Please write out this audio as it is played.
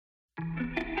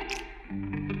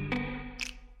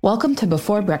Welcome to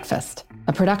Before Breakfast,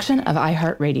 a production of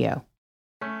iHeartRadio.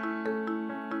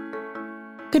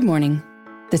 Good morning.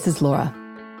 This is Laura.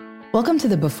 Welcome to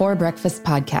the Before Breakfast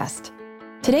podcast.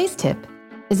 Today's tip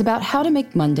is about how to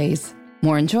make Mondays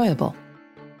more enjoyable.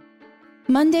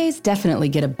 Mondays definitely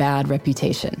get a bad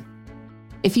reputation.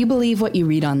 If you believe what you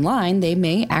read online, they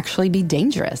may actually be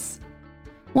dangerous.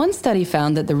 One study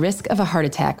found that the risk of a heart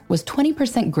attack was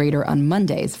 20% greater on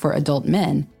Mondays for adult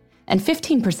men and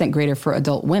 15% greater for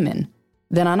adult women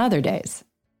than on other days.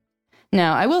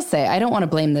 Now, I will say I don't want to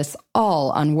blame this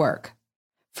all on work.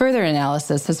 Further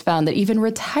analysis has found that even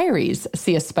retirees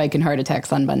see a spike in heart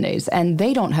attacks on Mondays, and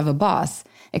they don't have a boss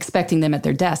expecting them at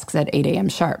their desks at 8 a.m.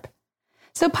 sharp.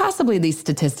 So possibly these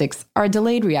statistics are a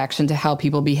delayed reaction to how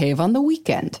people behave on the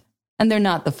weekend, and they're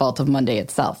not the fault of Monday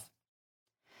itself.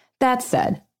 That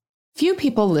said, few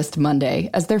people list Monday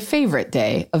as their favorite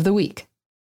day of the week.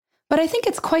 But I think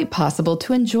it's quite possible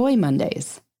to enjoy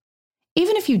Mondays.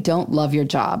 Even if you don't love your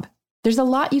job, there's a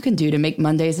lot you can do to make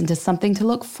Mondays into something to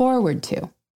look forward to,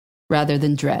 rather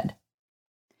than dread.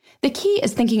 The key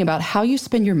is thinking about how you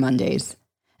spend your Mondays,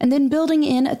 and then building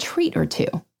in a treat or two,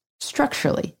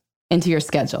 structurally, into your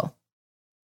schedule.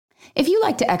 If you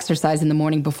like to exercise in the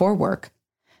morning before work,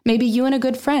 maybe you and a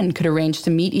good friend could arrange to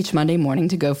meet each Monday morning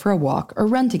to go for a walk or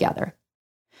run together.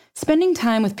 Spending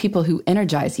time with people who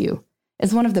energize you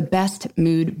is one of the best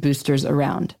mood boosters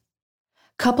around.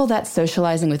 Couple that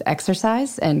socializing with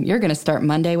exercise, and you're going to start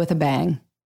Monday with a bang.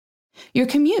 Your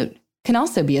commute can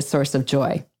also be a source of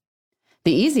joy.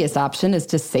 The easiest option is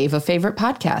to save a favorite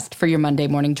podcast for your Monday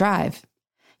morning drive.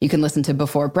 You can listen to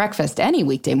Before Breakfast any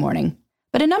weekday morning,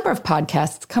 but a number of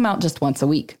podcasts come out just once a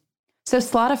week. So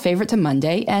slot a favorite to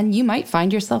Monday, and you might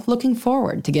find yourself looking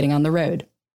forward to getting on the road.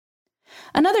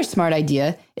 Another smart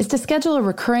idea is to schedule a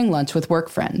recurring lunch with work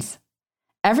friends.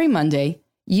 Every Monday,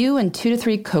 you and 2 to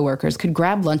 3 coworkers could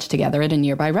grab lunch together at a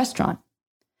nearby restaurant.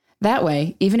 That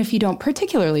way, even if you don't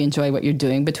particularly enjoy what you're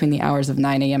doing between the hours of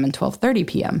 9 a.m. and 12:30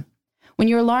 p.m., when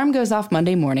your alarm goes off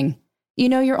Monday morning, you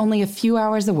know you're only a few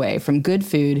hours away from good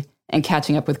food and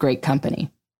catching up with great company.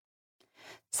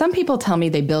 Some people tell me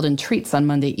they build in treats on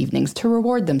Monday evenings to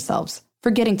reward themselves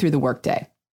for getting through the workday.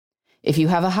 If you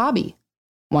have a hobby,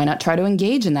 why not try to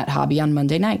engage in that hobby on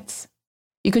Monday nights?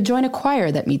 You could join a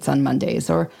choir that meets on Mondays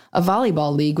or a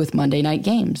volleyball league with Monday night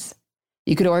games.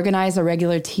 You could organize a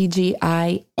regular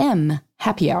TGIM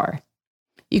happy hour.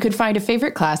 You could find a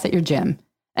favorite class at your gym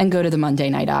and go to the Monday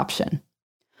night option.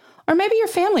 Or maybe your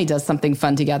family does something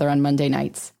fun together on Monday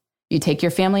nights. You take your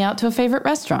family out to a favorite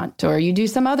restaurant, or you do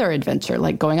some other adventure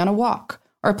like going on a walk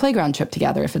or a playground trip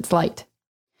together if it's light.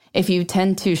 If you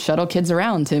tend to shuttle kids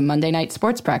around to Monday night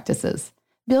sports practices,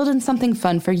 build in something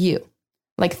fun for you,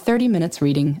 like 30 minutes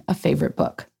reading a favorite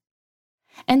book.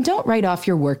 And don't write off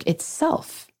your work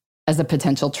itself as a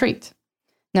potential treat.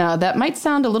 Now, that might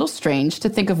sound a little strange to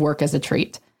think of work as a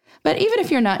treat, but even if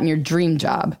you're not in your dream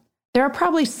job, there are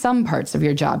probably some parts of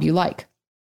your job you like.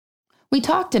 We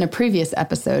talked in a previous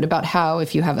episode about how,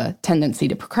 if you have a tendency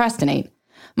to procrastinate,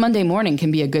 Monday morning can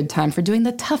be a good time for doing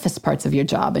the toughest parts of your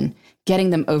job and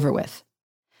getting them over with.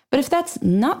 But if that's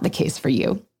not the case for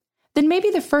you, then maybe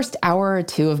the first hour or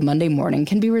two of Monday morning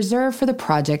can be reserved for the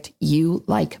project you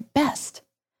like best.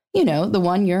 You know, the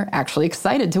one you're actually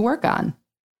excited to work on.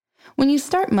 When you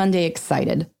start Monday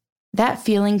excited, that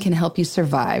feeling can help you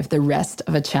survive the rest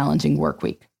of a challenging work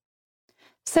week.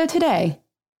 So today,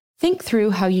 think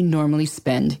through how you normally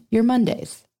spend your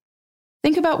Mondays.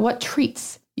 Think about what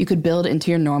treats you could build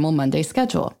into your normal Monday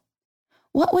schedule.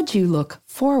 What would you look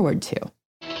forward to?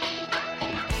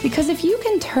 Because if you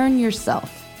can turn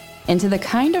yourself into the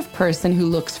kind of person who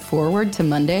looks forward to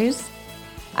Mondays,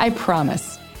 I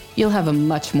promise you'll have a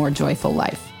much more joyful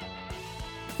life.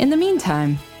 In the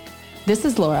meantime, this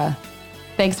is Laura.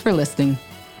 Thanks for listening,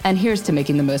 and here's to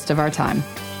making the most of our time.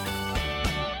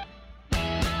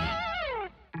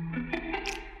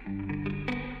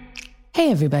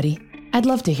 Hey everybody, I'd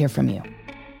love to hear from you.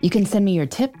 You can send me your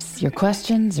tips, your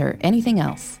questions, or anything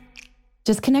else.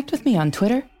 Just connect with me on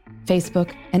Twitter,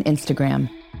 Facebook, and Instagram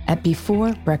at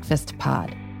Before Breakfast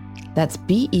Pod. That's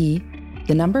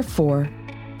BE4,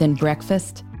 then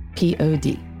breakfast,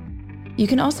 POD. You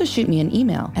can also shoot me an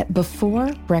email at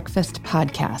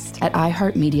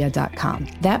beforebreakfastpodcast@iheartmedia.com.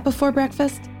 That Before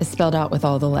Breakfast is spelled out with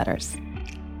all the letters.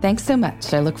 Thanks so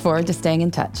much. I look forward to staying in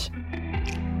touch.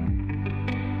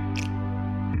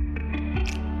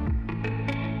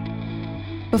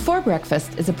 Before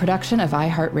Breakfast is a production of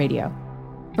iHeartRadio.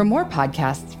 For more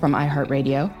podcasts from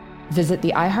iHeartRadio, visit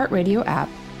the iHeartRadio app,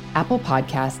 Apple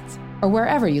Podcasts, or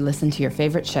wherever you listen to your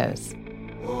favorite shows.